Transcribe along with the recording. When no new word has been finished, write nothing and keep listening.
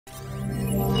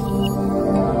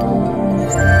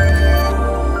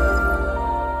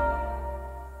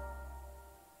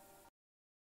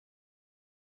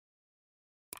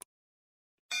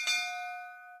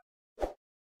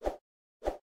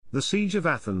The siege of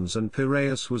Athens and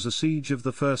Piraeus was a siege of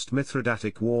the First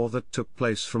Mithridatic War that took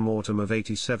place from autumn of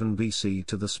 87 BC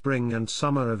to the spring and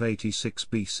summer of 86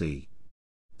 BC.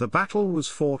 The battle was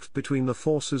fought between the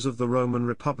forces of the Roman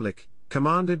Republic,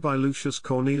 commanded by Lucius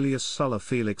Cornelius Sulla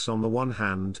Felix on the one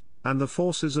hand, and the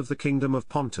forces of the Kingdom of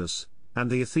Pontus,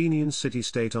 and the Athenian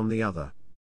City-State on the other.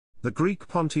 The Greek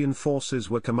Pontian forces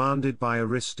were commanded by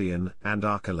Aristion and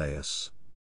Archelaus.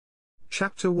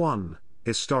 Chapter 1,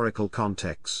 Historical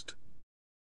Context.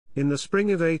 In the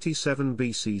spring of 87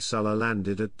 BC Sulla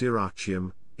landed at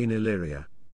Dyrrhachium, in Illyria.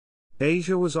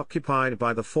 Asia was occupied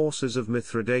by the forces of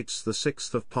Mithridates VI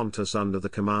of Pontus under the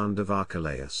command of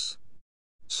Archelaus.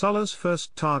 Sulla's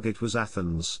first target was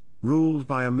Athens, ruled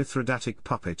by a Mithridatic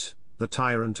puppet, the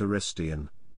tyrant Aristion.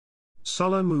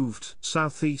 Sulla moved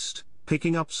southeast,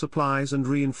 picking up supplies and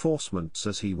reinforcements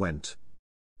as he went.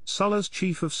 Sulla's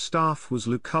chief of staff was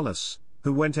Lucullus,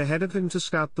 who went ahead of him to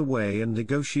scout the way and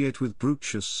negotiate with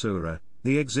Lucius Sura,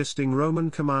 the existing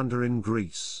Roman commander in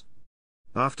Greece.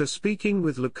 After speaking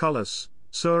with Lucullus,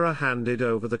 Sura handed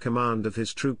over the command of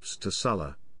his troops to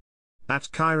Sulla. At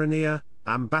Chaeronea,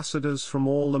 ambassadors from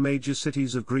all the major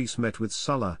cities of Greece met with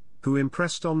Sulla, who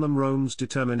impressed on them Rome's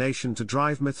determination to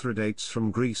drive Mithridates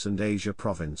from Greece and Asia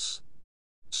province.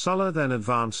 Sulla then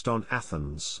advanced on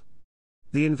Athens.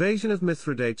 The invasion of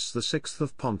Mithridates VI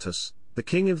of Pontus, the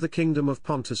king of the Kingdom of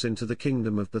Pontus into the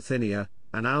Kingdom of Bithynia,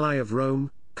 an ally of Rome,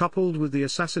 coupled with the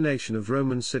assassination of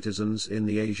Roman citizens in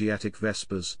the Asiatic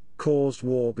Vespers, caused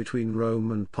war between Rome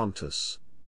and Pontus.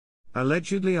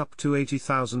 Allegedly up to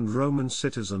 80,000 Roman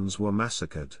citizens were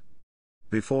massacred.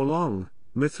 Before long,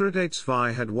 Mithridates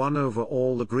VI had won over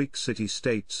all the Greek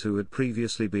city-states who had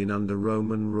previously been under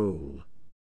Roman rule.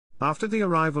 After the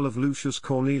arrival of Lucius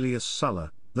Cornelius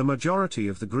Sulla, the majority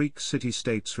of the Greek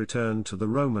city-states returned to the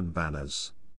Roman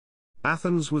banners.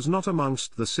 Athens was not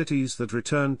amongst the cities that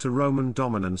returned to Roman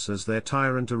dominance, as their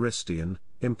tyrant Aristion,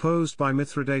 imposed by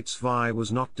Mithridates VI,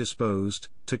 was not disposed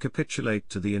to capitulate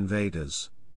to the invaders.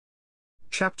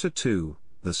 Chapter 2,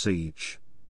 The Siege.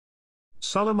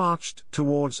 Sulla marched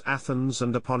towards Athens,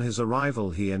 and upon his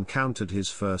arrival he encountered his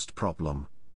first problem.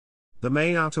 The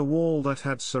main outer wall that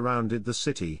had surrounded the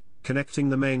city, connecting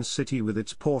the main city with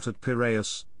its port at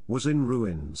Piraeus, was in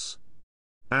ruins.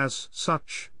 As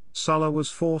such, Sulla was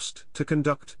forced to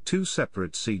conduct two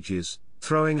separate sieges,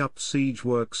 throwing up siege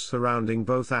works surrounding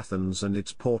both Athens and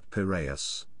its port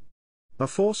Piraeus. A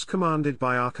force commanded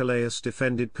by Archelaus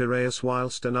defended Piraeus,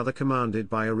 whilst another commanded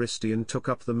by Aristion took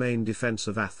up the main defence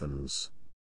of Athens.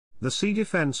 The sea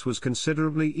defence was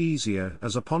considerably easier,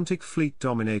 as a Pontic fleet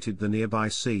dominated the nearby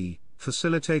sea,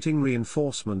 facilitating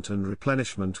reinforcement and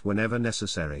replenishment whenever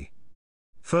necessary.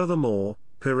 Furthermore,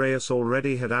 Piraeus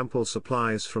already had ample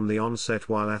supplies from the onset,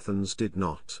 while Athens did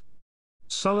not.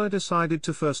 Sulla decided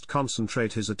to first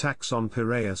concentrate his attacks on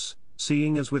Piraeus,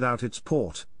 seeing as without its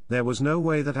port, there was no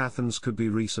way that Athens could be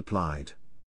resupplied.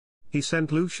 He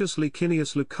sent Lucius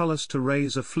Licinius Lucullus to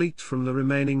raise a fleet from the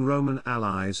remaining Roman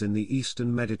allies in the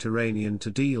eastern Mediterranean to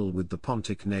deal with the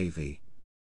Pontic navy.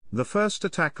 The first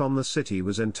attack on the city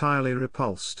was entirely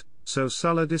repulsed, so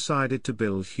Sulla decided to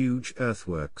build huge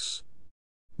earthworks.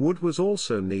 Wood was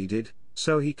also needed,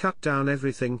 so he cut down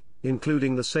everything,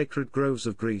 including the sacred groves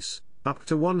of Greece, up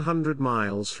to 100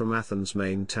 miles from Athens'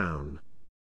 main town.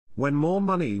 When more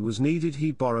money was needed,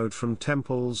 he borrowed from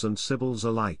temples and sibyls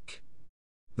alike.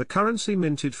 The currency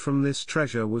minted from this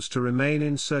treasure was to remain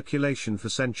in circulation for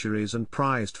centuries and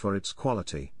prized for its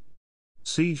quality.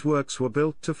 Siege works were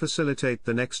built to facilitate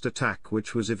the next attack,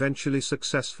 which was eventually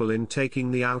successful in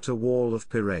taking the outer wall of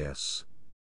Piraeus.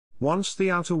 Once the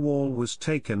outer wall was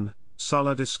taken,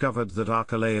 Sulla discovered that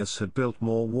Archelaus had built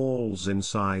more walls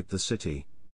inside the city.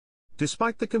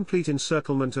 Despite the complete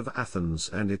encirclement of Athens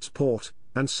and its port,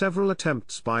 and several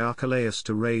attempts by Archelaus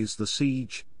to raise the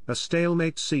siege, a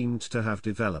stalemate seemed to have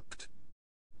developed.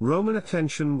 Roman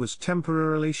attention was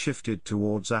temporarily shifted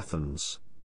towards Athens.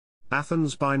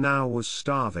 Athens by now was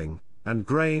starving, and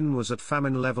grain was at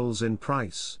famine levels in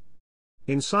price.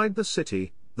 Inside the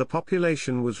city, the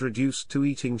population was reduced to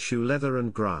eating shoe leather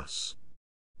and grass.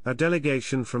 A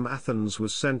delegation from Athens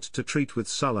was sent to treat with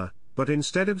Sulla, but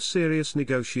instead of serious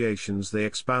negotiations they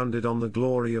expounded on the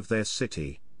glory of their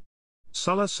city.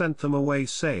 Sulla sent them away,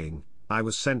 saying, "I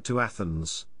was sent to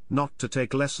Athens, not to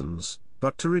take lessons,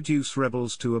 but to reduce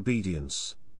rebels to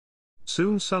obedience."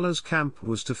 Soon Sulla's camp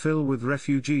was to fill with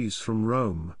refugees from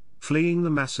Rome, fleeing the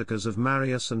massacres of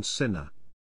Marius and Cinna.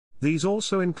 These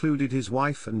also included his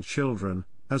wife and children,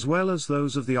 as well as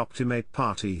those of the Optimate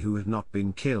party who had not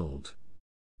been killed.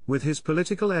 With his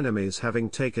political enemies having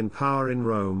taken power in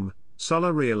Rome,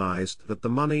 Sulla realized that the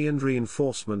money and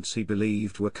reinforcements he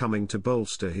believed were coming to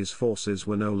bolster his forces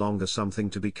were no longer something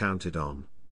to be counted on.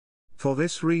 For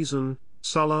this reason,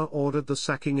 Sulla ordered the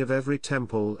sacking of every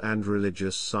temple and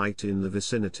religious site in the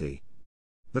vicinity.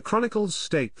 The chronicles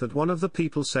state that one of the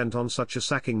people sent on such a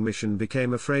sacking mission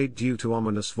became afraid due to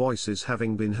ominous voices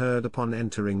having been heard upon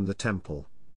entering the temple.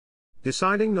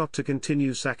 Deciding not to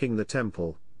continue sacking the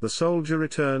temple, the soldier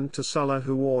returned to Sulla,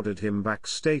 who ordered him back,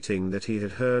 stating that he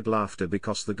had heard laughter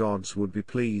because the gods would be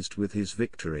pleased with his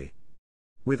victory.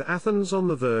 With Athens on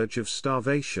the verge of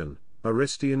starvation,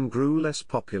 Aristion grew less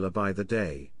popular by the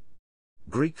day.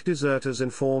 Greek deserters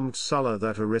informed Sulla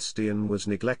that Aristion was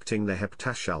neglecting the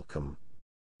heptachalcum.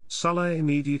 Sulla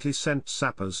immediately sent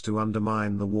sappers to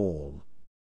undermine the wall.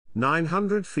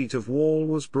 900 feet of wall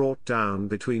was brought down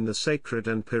between the Sacred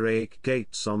and Piraeus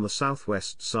gates on the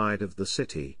southwest side of the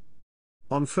city.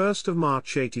 On 1st of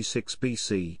March 86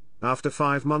 BC, after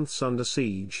 5 months under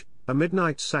siege, a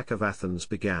midnight sack of Athens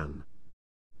began.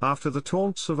 After the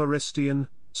taunts of Aristion,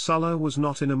 Sulla was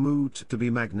not in a mood to be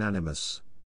magnanimous.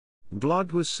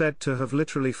 Blood was said to have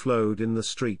literally flowed in the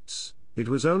streets. It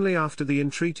was only after the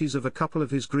entreaties of a couple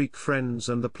of his Greek friends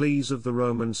and the pleas of the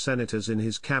Roman senators in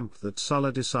his camp that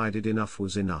Sulla decided enough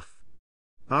was enough.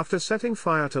 After setting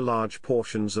fire to large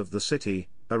portions of the city,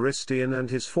 Aristion and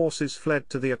his forces fled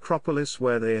to the Acropolis,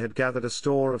 where they had gathered a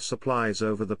store of supplies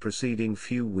over the preceding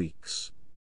few weeks.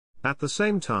 At the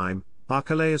same time,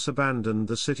 Archelaus abandoned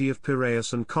the city of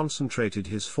Piraeus and concentrated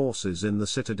his forces in the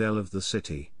citadel of the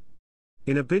city.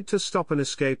 In a bid to stop an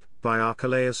escape by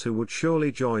Archelaus, who would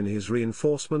surely join his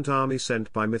reinforcement army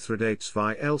sent by Mithridates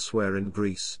via elsewhere in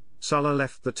Greece, Sulla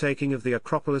left the taking of the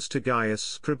Acropolis to Gaius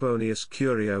Scribonius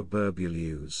Curio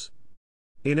Burbulus.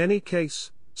 In any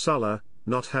case, Sulla,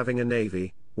 not having a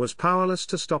navy, was powerless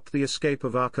to stop the escape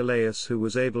of Archelaus, who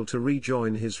was able to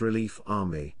rejoin his relief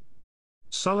army.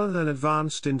 Sulla then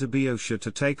advanced into Boeotia to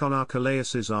take on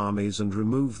Archelaus's armies and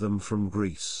remove them from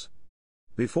Greece.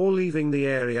 Before leaving the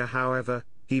area, however,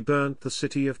 he burnt the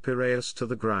city of Piraeus to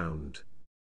the ground.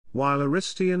 While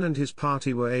Aristion and his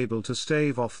party were able to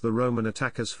stave off the Roman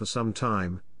attackers for some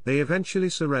time, they eventually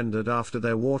surrendered after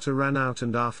their water ran out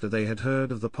and after they had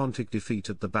heard of the Pontic defeat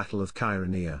at the Battle of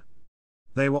Chaeronea.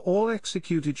 They were all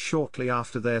executed shortly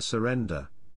after their surrender.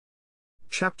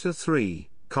 Chapter 3: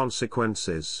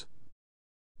 Consequences.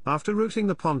 After routing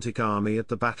the Pontic army at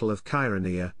the Battle of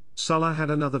Chaeronea, Sulla had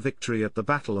another victory at the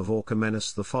Battle of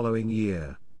Orchomenus the following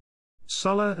year.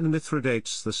 Sulla and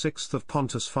Mithridates VI of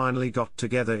Pontus finally got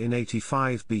together in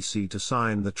 85 BC to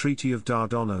sign the Treaty of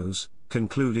Dardanos,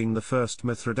 concluding the First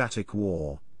Mithridatic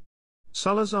War.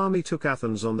 Sulla's army took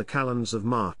Athens on the calends of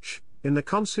March, in the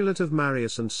consulate of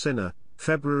Marius and Cinna,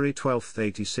 February 12,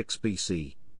 86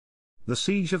 BC. The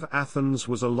siege of Athens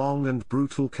was a long and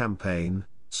brutal campaign.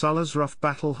 Sulla's rough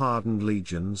battle-hardened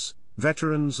legions,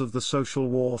 veterans of the social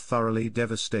war, thoroughly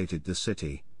devastated the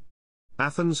city.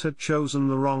 Athens had chosen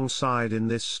the wrong side in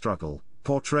this struggle,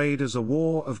 portrayed as a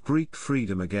war of Greek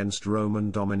freedom against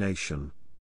Roman domination.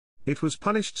 It was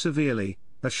punished severely,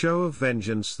 a show of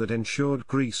vengeance that ensured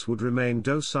Greece would remain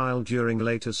docile during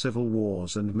later civil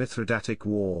wars and Mithridatic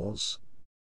wars.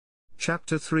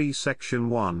 Chapter 3 Section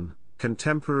 1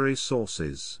 Contemporary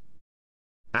Sources.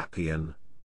 Appian.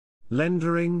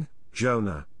 Lendering,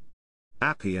 Jonah.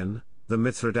 Appian, The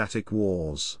Mithridatic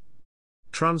Wars.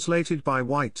 Translated by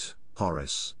White,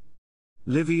 Horace.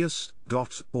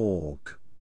 Livius.org.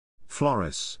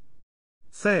 Floris.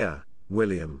 Thayer,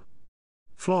 William.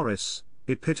 Floris,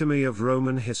 Epitome of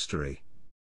Roman History.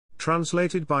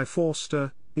 Translated by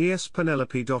Forster,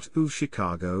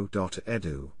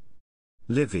 espenelope.uchicago.edu.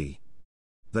 Livy.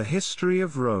 The History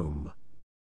of Rome.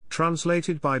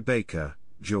 Translated by Baker,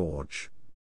 George.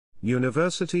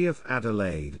 University of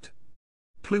Adelaide.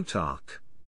 Plutarch.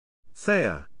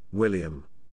 Thayer, William.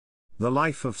 The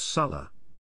Life of Sulla.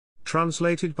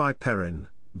 Translated by Perrin,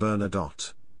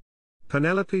 Bernadotte.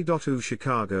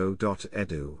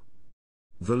 Penelope.uchicago.edu.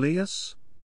 Velius.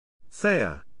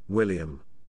 Thayer, William.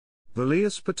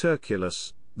 Velius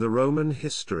Paterculus, The Roman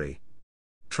History.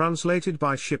 Translated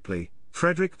by Shipley,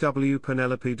 Frederick W.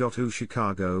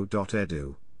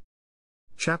 Penelope.uchicago.edu.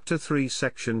 Chapter 3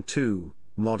 Section 2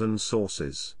 Modern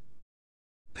Sources.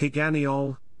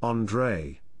 Piganiol,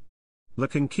 André. La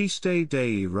Conquista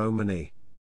dei Romani.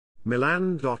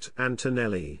 Milan.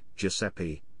 Antonelli,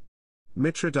 Giuseppe.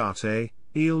 Mithridate,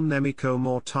 Il Nemico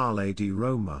Mortale di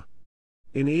Roma.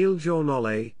 In Il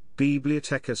Giornale,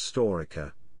 Biblioteca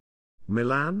Storica.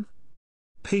 Milan.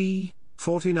 p.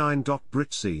 49.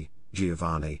 Brizzi,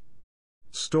 Giovanni.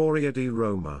 Storia di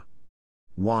Roma.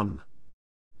 1.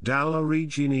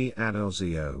 Dall'origine ad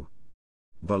Ozio.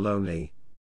 Bologna.